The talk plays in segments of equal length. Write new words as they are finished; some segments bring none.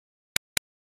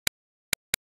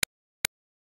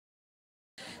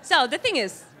So the thing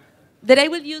is that I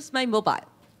will use my mobile,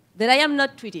 that I am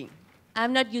not tweeting.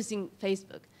 I'm not using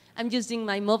Facebook. I'm using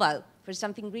my mobile for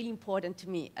something really important to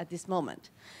me at this moment.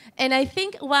 And I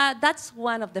think that's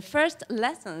one of the first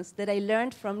lessons that I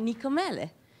learned from Nicco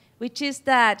Mele, which is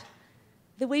that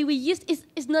the way we use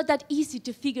is not that easy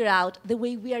to figure out the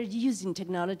way we are using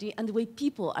technology and the way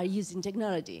people are using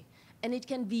technology. And it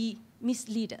can be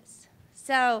mislead us.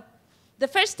 So the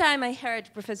first time I heard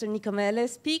Professor Nicco Mele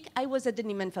speak, I was at the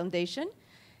Nieman Foundation.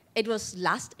 It was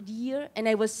last year, and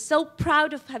I was so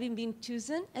proud of having been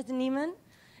chosen as a Nieman.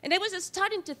 And I was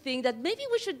starting to think that maybe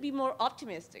we should be more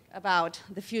optimistic about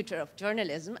the future of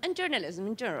journalism and journalism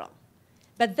in general.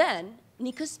 But then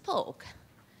Nicco spoke.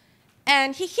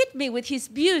 And he hit me with his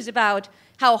views about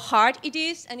how hard it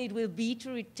is and it will be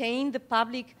to retain the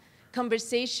public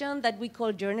conversation that we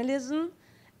call journalism,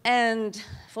 and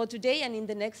for today and in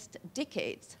the next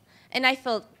decades. And I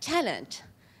felt challenged.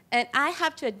 And I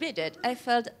have to admit it, I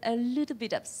felt a little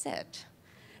bit upset,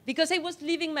 because I was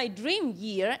living my dream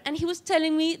year, and he was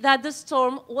telling me that the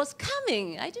storm was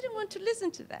coming. I didn't want to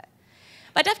listen to that.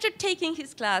 But after taking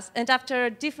his class, and after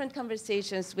different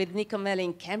conversations with Nicco Mele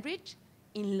in Cambridge,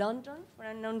 in London, for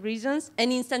unknown reasons,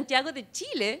 and in Santiago de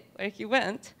Chile, where he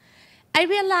went, I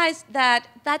realized that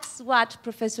that's what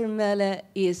Professor Mele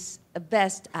is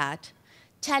best at,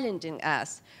 challenging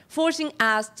us, forcing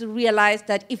us to realize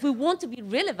that if we want to be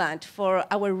relevant for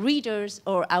our readers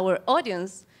or our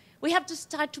audience, we have to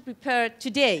start to prepare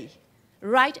today,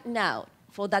 right now,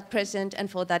 for that present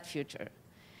and for that future.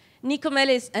 Nicco Mele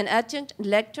is an adjunct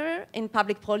lecturer in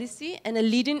public policy and a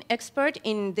leading expert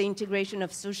in the integration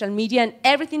of social media and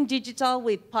everything digital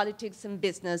with politics and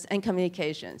business and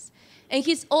communications. And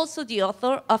he's also the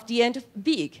author of The End of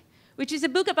Big, which is a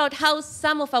book about how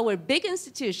some of our big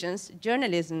institutions,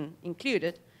 journalism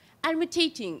included, are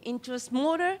mutating into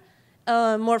smaller,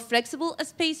 more flexible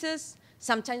spaces,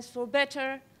 sometimes for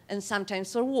better and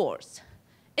sometimes for worse.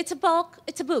 It's a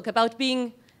book about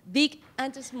being big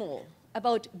and small,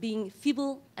 about being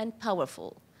feeble and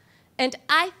powerful. And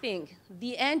I think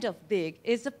The End of Big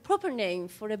is a proper name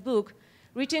for a book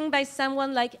written by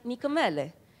someone like Nicco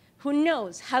Mele, who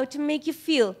knows how to make you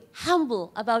feel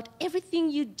humble about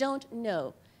everything you don't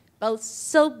know, but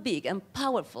so big and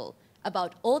powerful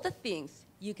about all the things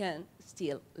you can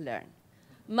still learn.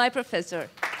 My professor,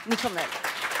 Nicco Mele.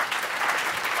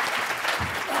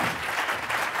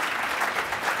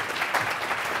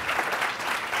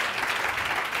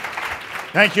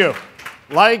 Thank you.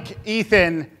 Like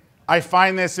Ethan, I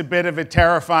find this a bit of a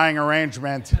terrifying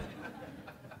arrangement,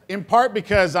 in part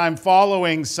because I'm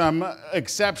following some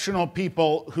exceptional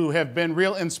people who have been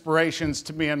real inspirations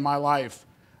to me in my life.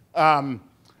 Yeah,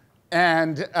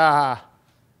 and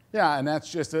that's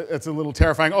just, it's a little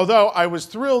terrifying. Although I was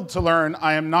thrilled to learn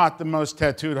I am not the most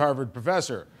tattooed Harvard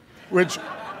professor, which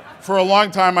for a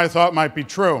long time I thought might be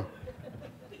true.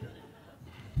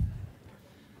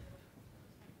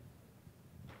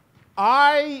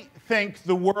 I think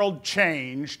the world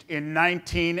changed in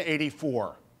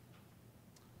 1984.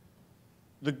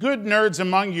 The good nerds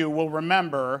among you will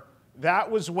remember that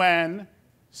was when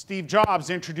Steve Jobs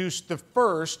introduced the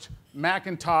first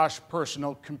Macintosh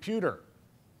personal computer.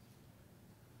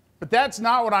 But that's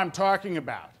not what I'm talking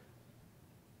about.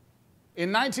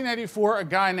 In 1984, a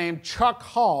guy named Chuck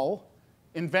Hull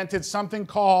invented something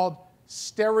called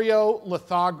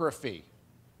stereolithography.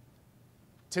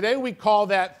 Today we call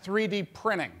that 3D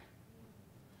printing.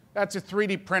 That's a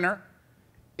 3D printer.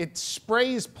 It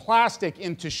sprays plastic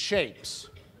into shapes.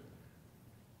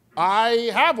 I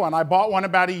have one. I bought one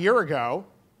about a year ago.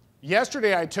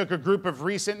 Yesterday I took a group of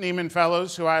recent Nieman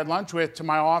Fellows who I had lunch with to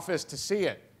my office to see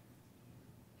it.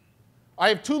 I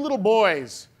have two little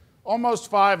boys,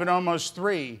 almost 5 and almost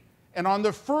 3, and on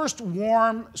the first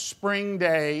warm spring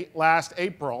day last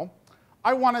April,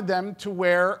 I wanted them to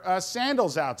wear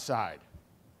sandals outside.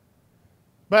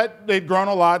 But they'd grown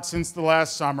a lot since the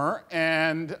last summer,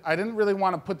 and I didn't really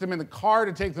want to put them in the car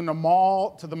to take them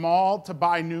to the mall to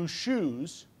buy new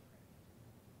shoes.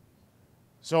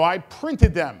 So I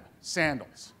printed them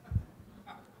sandals.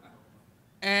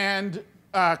 And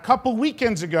a couple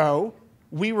weekends ago,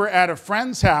 we were at a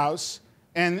friend's house,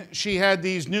 and she had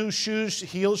these new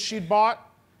heels she'd bought,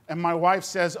 and my wife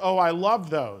says, "Oh, I love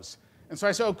those." And so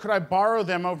I said, "Oh, could I borrow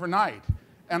them overnight?"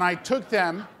 And I took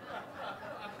them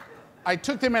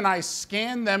and I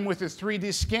scanned them with a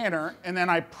 3D scanner, and then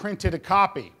I printed a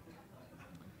copy.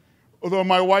 Although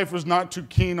my wife was not too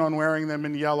keen on wearing them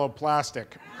in yellow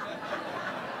plastic.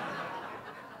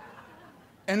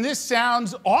 And this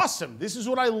sounds awesome. This is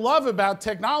what I love about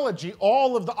technology,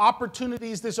 all of the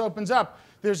opportunities this opens up.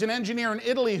 There's an engineer in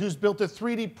Italy who's built a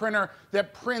 3D printer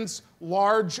that prints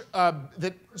large,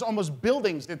 that's almost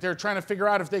buildings that they're trying to figure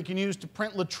out if they can use to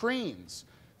print latrines.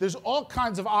 There's all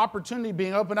kinds of opportunity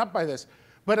being opened up by this.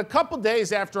 But a couple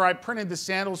days after I printed the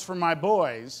sandals for my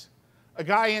boys, a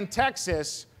guy in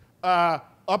Texas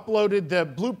uploaded the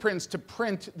blueprints to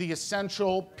print the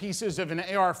essential pieces of an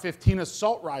AR-15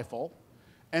 assault rifle,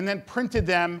 and then printed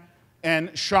them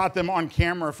and shot them on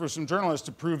camera for some journalists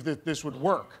to prove that this would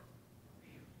work.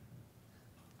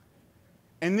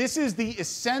 And this is the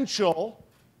essential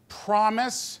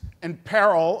promise and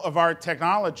peril of our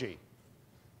technology.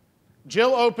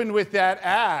 Jill opened with that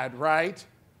ad, right?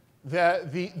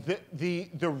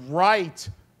 The right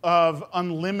of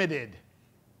unlimited.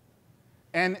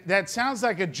 And that sounds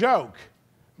like a joke,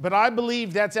 but I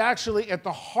believe that's actually at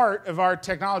the heart of our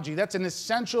technology. That's an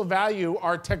essential value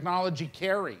our technology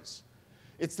carries.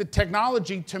 It's the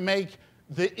technology to make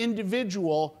the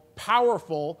individual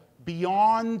powerful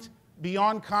beyond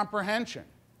comprehension.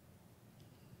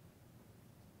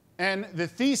 And the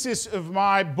thesis of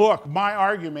my book, my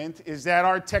argument, is that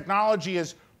our technology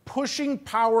is pushing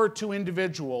power to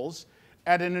individuals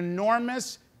at an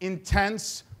enormous,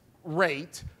 intense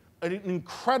rate, an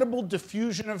incredible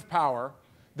diffusion of power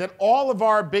that all of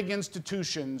our big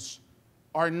institutions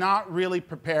are not really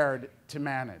prepared to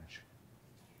manage.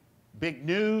 Big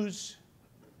news,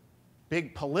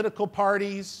 big political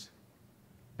parties,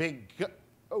 big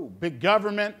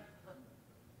government,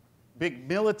 big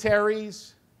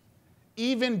militaries,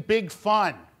 even big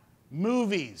fun,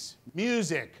 movies,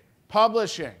 music,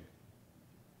 publishing,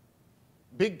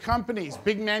 big companies,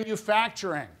 big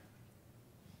manufacturing,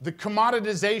 the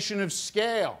commoditization of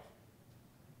scale.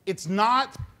 It's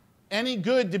not any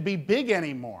good to be big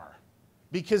anymore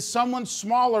because someone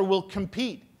smaller will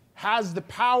compete, has the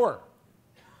power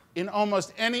in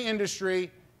almost any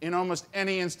industry, in almost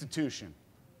any institution.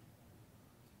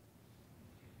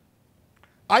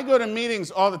 I go to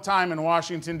meetings all the time in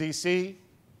Washington, D.C.,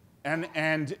 and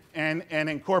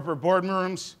in corporate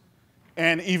boardrooms,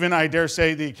 and even, I dare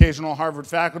say, the occasional Harvard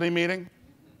faculty meeting.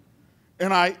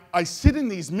 And I sit in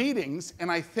these meetings,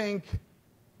 and I think,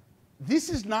 this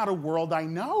is not a world I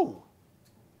know.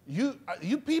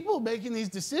 You people making these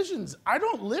decisions, I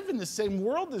don't live in the same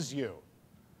world as you.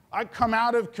 I come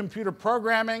out of computer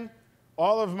programming.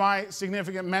 All of my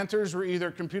significant mentors were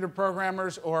either computer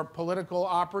programmers or political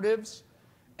operatives.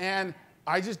 And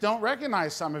I just don't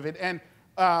recognize some of it. And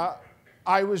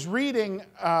I was reading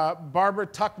Barbara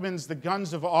Tuchman's The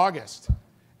Guns of August.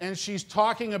 And she's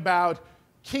talking about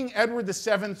King Edward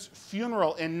VII's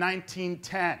funeral in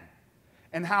 1910.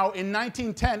 And how in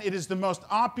 1910 it is the most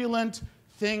opulent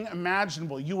thing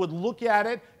imaginable. You would look at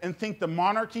it and think the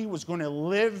monarchy was going to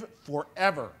live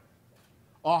forever.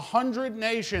 100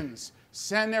 nations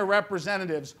send their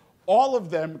representatives, all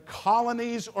of them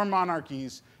colonies or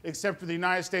monarchies, except for the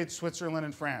United States, Switzerland,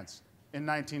 and France in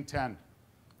 1910.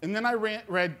 And then I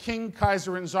read King,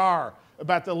 Kaiser, and Tsar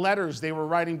about the letters they were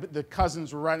writing, the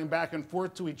cousins were writing back and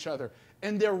forth to each other.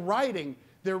 And they're writing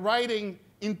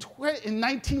in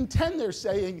 1910, they're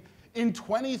saying, in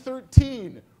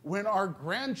 2013, when our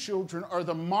grandchildren are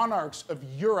the monarchs of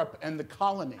Europe and the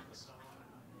colonies.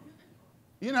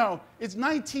 You know, it's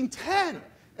 1910,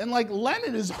 and like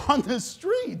Lenin is on the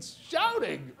streets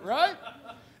shouting, right?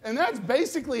 And that's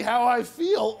basically how I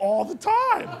feel all the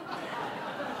time.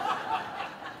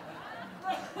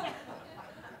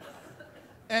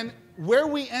 And where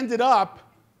we ended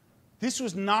up, this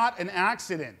was not an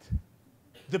accident.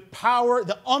 The power,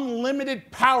 the unlimited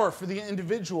power for the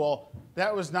individual,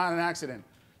 that was not an accident.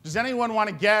 Does anyone want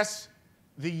to guess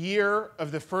the year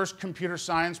of the first computer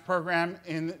science program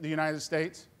in the United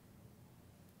States?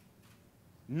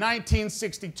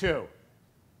 1962.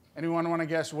 Anyone want to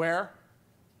guess where?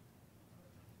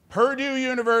 Purdue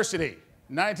University,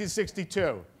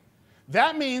 1962.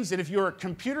 That means that if you're a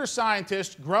computer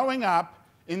scientist growing up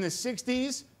in the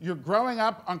 60s, you're growing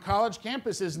up on college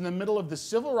campuses in the middle of the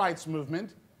civil rights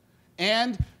movement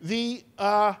and the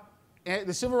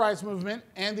civil rights movement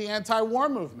and the anti-war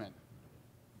movement.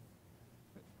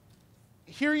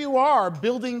 Here you are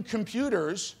building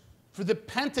computers for the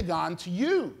Pentagon to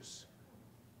use,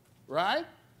 right?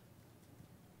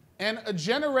 And a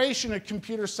generation of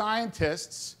computer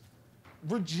scientists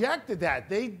rejected that.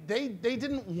 They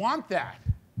didn't want that.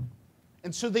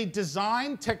 And so they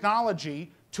designed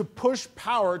technology to push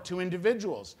power to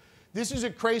individuals. This is a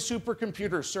Cray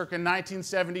supercomputer circa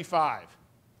 1975.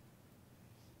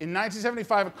 In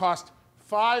 1975, it cost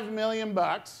 $5 million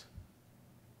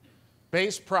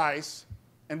base price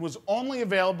and was only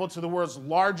available to the world's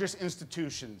largest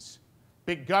institutions,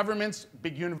 big governments,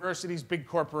 big universities, big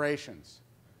corporations.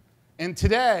 And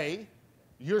today,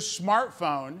 your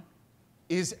smartphone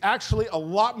is actually a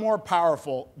lot more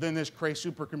powerful than this Cray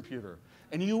supercomputer.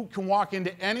 And you can walk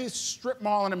into any strip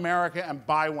mall in America and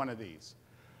buy one of these.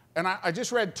 And I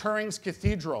just read Turing's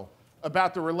Cathedral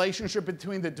about the relationship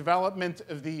between the development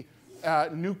of the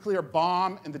nuclear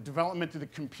bomb and the development of the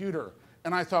computer.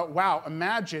 And I thought, wow,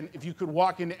 imagine if you could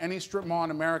walk into any strip mall in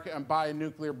America and buy a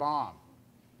nuclear bomb.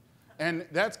 And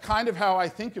that's kind of how I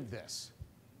think of this.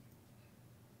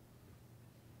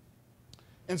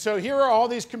 And so here are all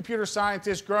these computer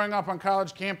scientists growing up on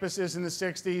college campuses in the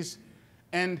 60s.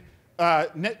 And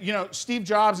you know, Steve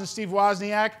Jobs and Steve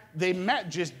Wozniak, they met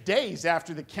just days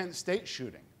after the Kent State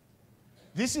shooting.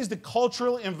 This is the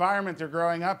cultural environment they're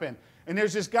growing up in. And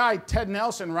there's this guy, Ted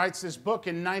Nelson, writes this book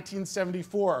in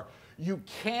 1974. You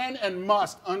can and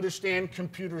must understand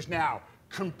computers now.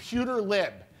 Computer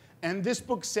Lib. And this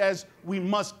book says we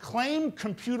must claim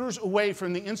computers away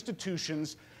from the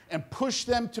institutions and push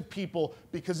them to people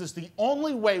because it's the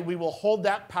only way we will hold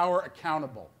that power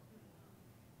accountable.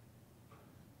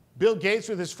 Bill Gates,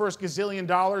 with his first gazillion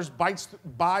dollars,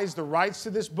 buys the rights to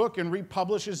this book and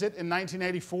republishes it in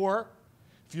 1984.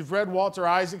 If you've read Walter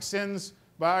Isaacson's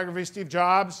biography, Steve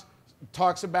Jobs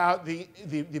talks about the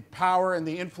power and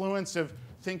the influence of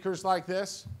thinkers like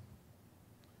this.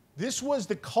 This was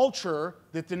the culture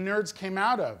that the nerds came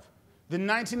out of. The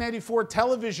 1984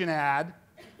 television ad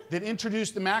that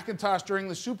introduced the Macintosh during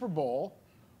the Super Bowl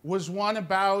was one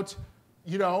about,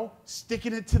 you know,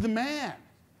 sticking it to the man.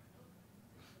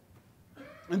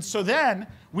 And so then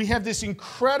we have this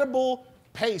incredible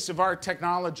pace of our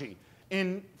technology.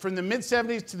 From the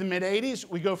mid-70s to the mid-80s,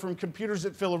 we go from computers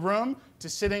that fill a room to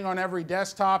sitting on every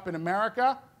desktop in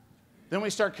America. Then we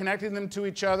start connecting them to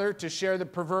each other to share the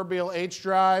proverbial H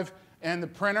drive and the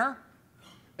printer.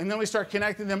 And then we start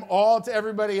connecting them all to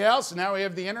everybody else. And now we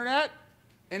have the internet.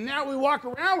 And now we walk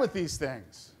around with these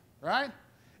things, right?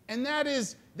 And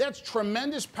that's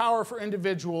tremendous power for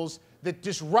individuals that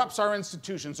disrupts our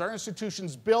institutions. Our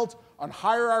institutions built on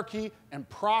hierarchy and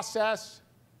process.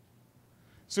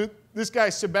 So this guy,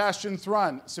 Sebastian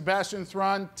Thrun,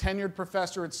 tenured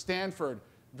professor at Stanford,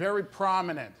 very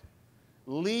prominent,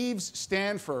 leaves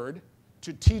Stanford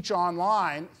to teach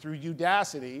online through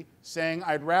Udacity, saying,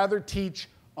 I'd rather teach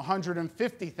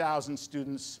 150,000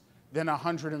 students than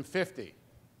 150.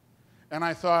 And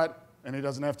I thought, and he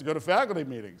doesn't have to go to faculty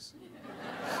meetings.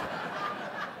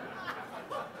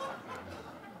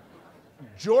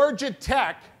 Georgia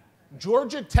Tech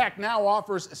now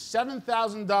offers a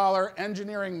 $7,000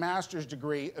 engineering master's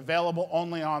degree available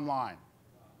only online.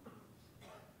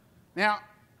 Now,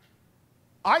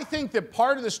 I think that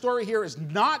part of the story here is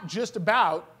not just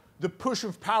about the push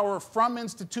of power from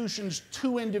institutions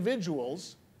to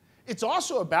individuals. It's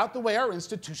also about the way our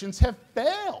institutions have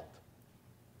failed.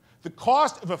 The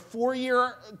cost of a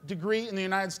 4-year degree in the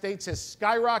United States has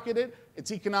skyrocketed.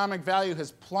 Its economic value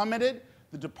has plummeted.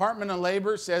 The Department of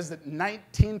Labor says that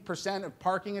 19% of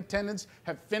parking attendants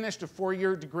have finished a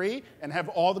 4-year degree and have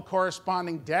all the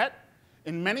corresponding debt.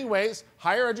 In many ways,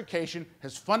 higher education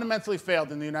has fundamentally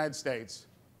failed in the United States.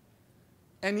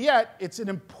 And yet, it's an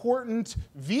important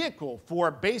vehicle for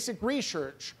basic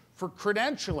research, for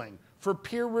credentialing, for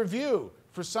peer review,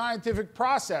 for scientific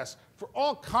process, for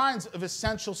all kinds of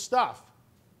essential stuff.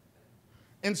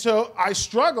 And so I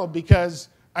struggle because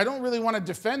I don't really want to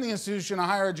defend the institution of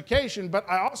higher education, but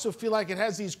I also feel like it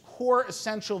has these core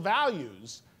essential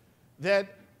values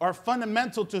that are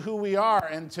fundamental to who we are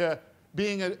and to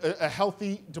being a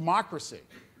healthy democracy.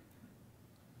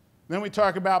 Then we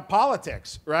talk about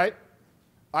politics, right?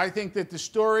 I think that the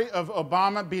story of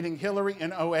Obama beating Hillary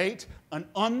in 2008, an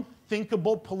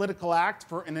unthinkable political act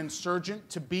for an insurgent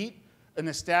to beat an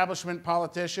establishment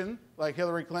politician like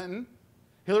Hillary Clinton.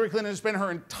 Hillary Clinton has spent her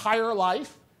entire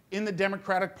life in the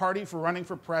Democratic Party for running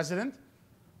for president.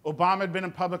 Obama had been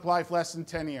in public life less than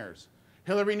 10 years.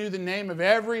 Hillary knew the name of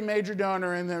every major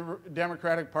donor in the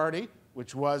Democratic Party,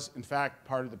 which was, in fact,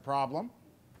 part of the problem.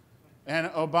 And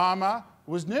Obama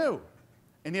was new.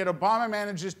 And yet Obama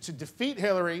manages to defeat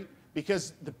Hillary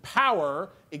because the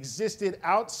power existed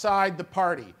outside the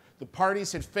party. The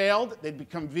parties had failed. They'd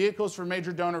become vehicles for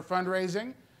major donor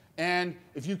fundraising. And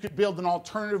if you could build an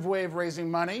alternative way of raising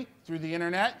money through the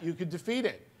internet, you could defeat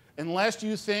it. Unless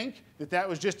you think that that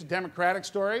was just a Democratic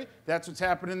story, that's what's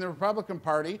happened in the Republican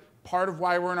Party. Part of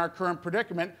why we're in our current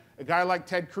predicament. A guy like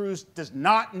Ted Cruz does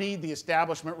not need the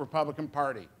establishment Republican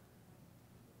Party.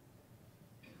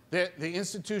 The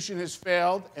institution has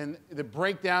failed, and the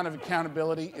breakdown of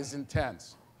accountability is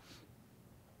intense.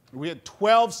 We had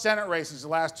 12 Senate races the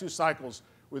last 2 cycles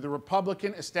where the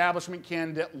Republican establishment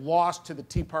candidate lost to the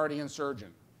Tea Party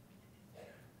insurgent.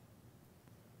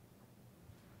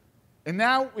 And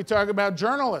now we talk about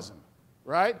journalism,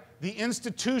 right? The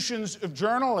institutions of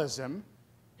journalism,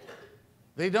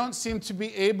 they don't seem to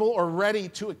be able or ready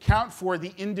to account for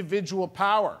the individual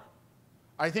power.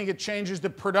 I think it changes the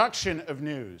production of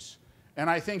news. And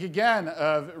I think, again,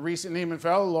 of recent Nieman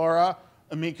fellow, Laura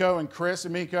Amico and Chris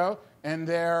Amico, and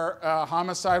their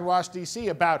Homicide Watch DC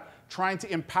about trying to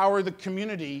empower the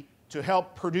community to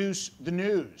help produce the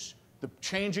news,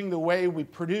 changing the way we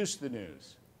produce the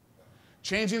news,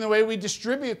 changing the way we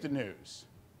distribute the news.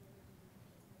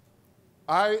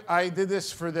 I did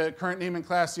this for the current Nieman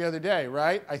class the other day,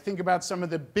 right? I think about some of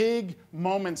the big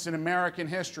moments in American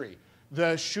history.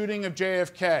 The shooting of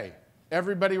JFK.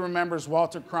 Everybody remembers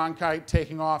Walter Cronkite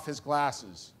taking off his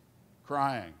glasses,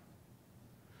 crying.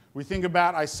 We think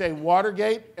about, I say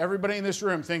Watergate, everybody in this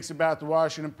room thinks about the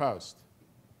Washington Post.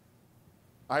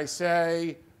 I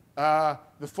say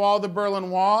the fall of the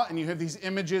Berlin Wall, and you have these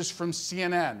images from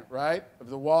CNN, right, of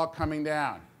the wall coming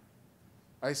down.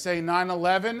 I say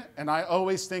 9/11, and I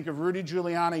always think of Rudy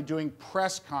Giuliani doing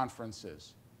press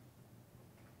conferences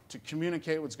to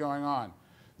communicate what's going on.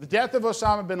 The death of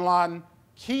Osama bin Laden,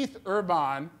 Keith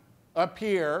Urban, up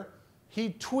here, he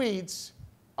tweets,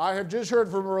 I have just heard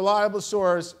from a reliable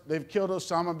source, they've killed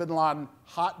Osama bin Laden,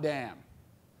 hot damn.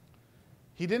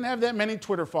 He didn't have that many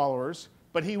Twitter followers,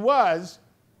 but he was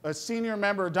a senior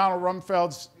member of Donald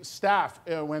Rumsfeld's staff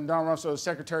when Donald Rumsfeld was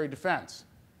Secretary of Defense.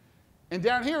 And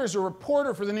down here is a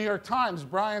reporter for the New York Times,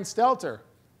 Brian Stelter,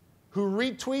 who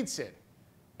retweets it,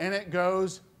 and it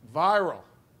goes viral.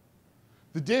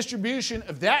 The distribution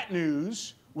of that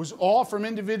news was all from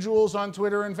individuals on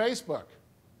Twitter and Facebook.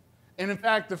 And in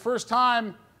fact, the first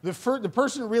time,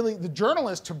 the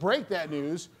journalist to break that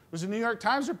news was a New York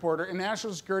Times reporter, and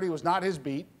national security was not his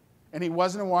beat, and he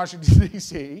wasn't in Washington,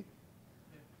 D.C.,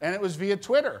 and it was via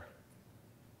Twitter.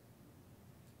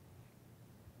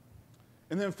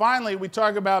 And then finally, we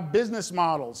talk about business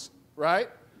models, right,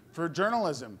 for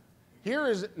journalism. Here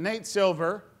is Nate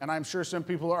Silver, and I'm sure some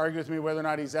people will argue with me whether or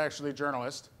not he's actually a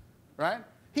journalist, right?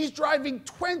 He's driving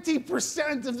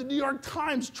 20% of the New York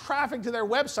Times traffic to their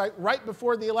website right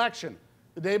before the election,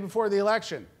 the day before the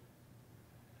election.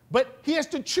 But he has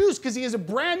to choose because he has a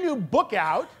brand new book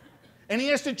out, and he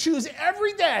has to choose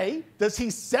every day, does he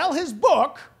sell his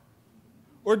book,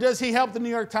 or does he help the New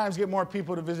York Times get more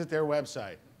people to visit their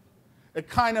website? A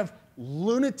kind of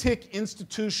lunatic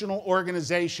institutional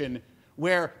organization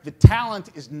where the talent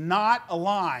is not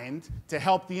aligned to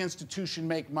help the institution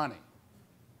make money.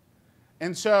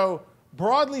 And so,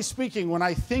 broadly speaking, when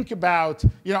I think about,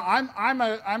 I'm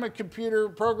a computer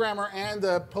programmer and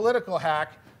a political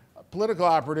hack, a political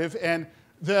operative, and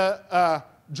the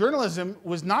journalism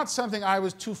was not something I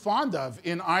was too fond of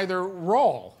in either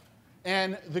role.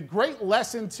 And the great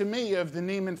lesson to me of the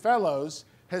Nieman Fellows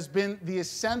has been the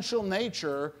essential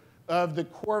nature of the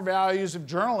core values of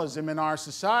journalism in our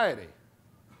society.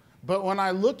 But when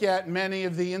I look at many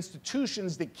of the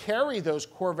institutions that carry those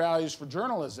core values for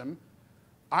journalism,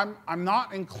 I'm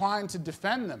not inclined to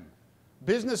defend them.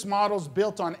 Business models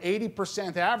built on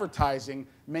 80% advertising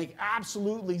make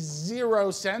absolutely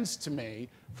zero sense to me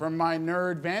from my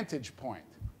nerd vantage point.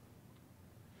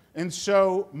 And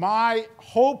so my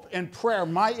hope and prayer,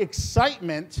 my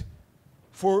excitement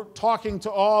for talking to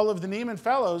all of the Nieman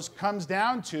Fellows comes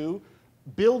down to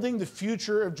building the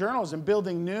future of journalism,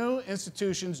 building new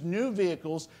institutions, new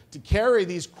vehicles to carry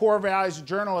these core values of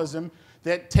journalism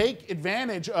that take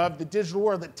advantage of the digital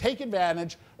world, that take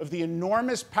advantage of the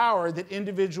enormous power that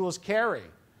individuals carry,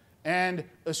 and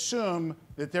assume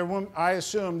that I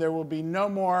assume there will be no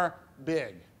more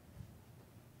big.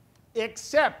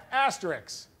 Except,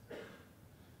 asterisks.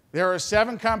 There are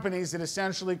 7 companies that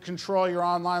essentially control your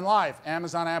online life: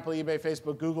 Amazon, Apple, eBay,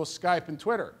 Facebook, Google, Skype, and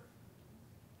Twitter.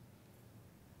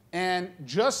 And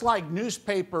just like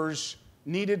newspapers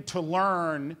needed to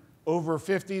learn over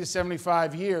 50 to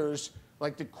 75 years,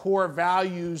 like the core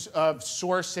values of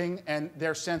sourcing and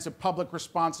their sense of public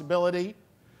responsibility,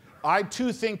 I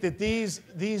too think that these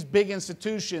big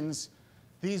institutions,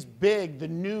 the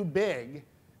new big,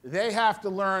 they have to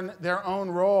learn their own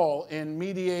role in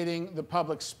mediating the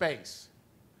public space.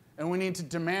 And we need to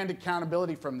demand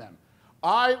accountability from them.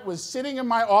 I was sitting in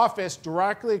my office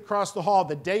directly across the hall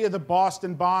the day of the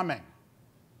Boston bombing.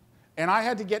 And I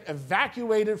had to get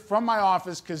evacuated from my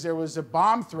office because there was a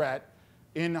bomb threat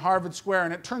in Harvard Square.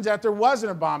 And it turns out there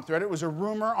wasn't a bomb threat. It was a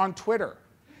rumor on Twitter.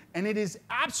 And it is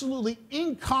absolutely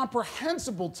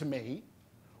incomprehensible to me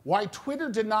why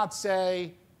Twitter did not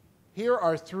say, here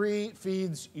are 3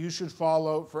 feeds you should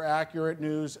follow for accurate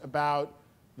news about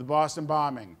the Boston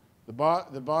bombing.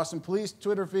 The Boston Police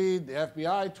Twitter feed, the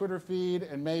FBI Twitter feed,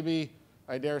 and maybe,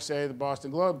 I dare say, the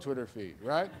Boston Globe Twitter feed,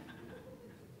 right?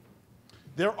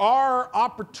 there are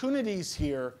opportunities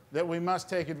here that we must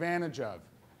take advantage of.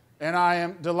 And I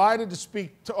am delighted to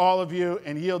speak to all of you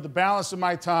and yield the balance of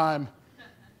my time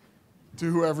to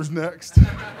whoever's next.